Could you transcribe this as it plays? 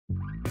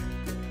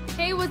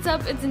Hey, what's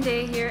up? It's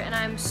Zendaya here, and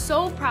I'm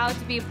so proud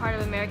to be a part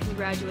of American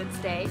Graduates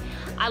Day.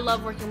 I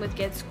love working with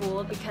Get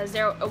Schooled because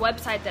they're a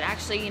website that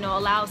actually,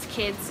 allows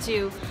kids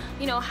to,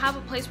 have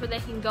a place where they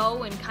can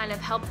go and kind of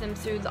help them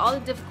through all the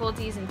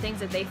difficulties and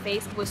things that they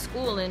face with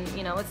school. And,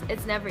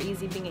 it's never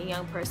easy being a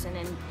young person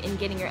and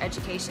getting your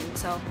education.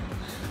 So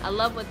I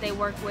love what they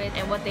work with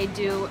and what they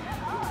do.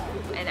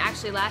 And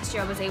actually last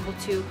year I was able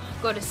to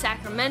go to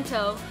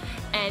Sacramento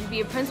and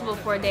be a principal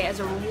for a day as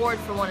a reward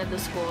for one of the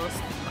schools.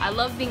 I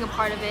love being a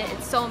part of it.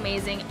 It's so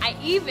amazing. I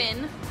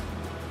even,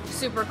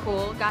 super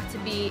cool, got to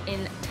be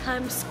in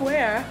Times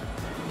Square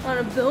on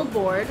a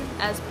billboard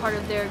as part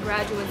of their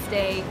Graduates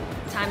Day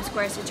Times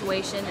Square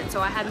situation. And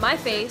so I had my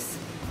face,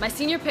 my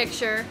senior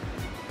picture,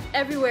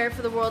 everywhere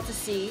for the world to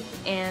see.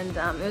 And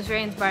it was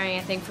very inspiring,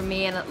 I think, for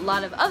me and a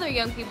lot of other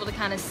young people to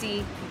kind of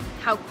see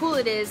how cool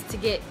it is to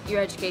get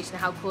your education,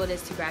 how cool it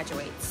is to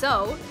graduate.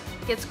 So,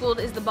 Get Schooled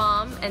is the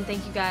bomb, and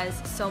thank you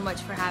guys so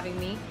much for having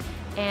me.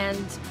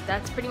 And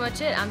that's pretty much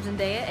it. I'm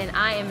Zendaya, and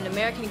I am an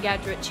American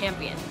Graduate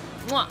Champion.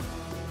 Mwah!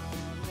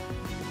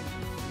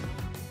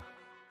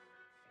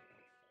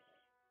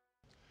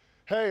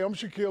 Hey, I'm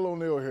Shaquille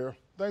O'Neal here.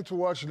 Thanks for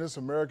watching this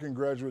American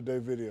Graduate Day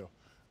video.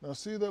 Now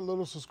see that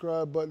little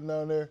subscribe button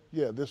down there?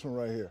 Yeah, this one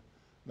right here.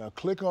 Now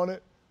click on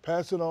it,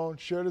 pass it on,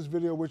 share this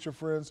video with your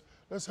friends.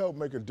 Let's help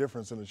make a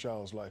difference in a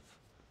child's life.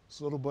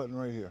 This little button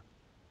right here.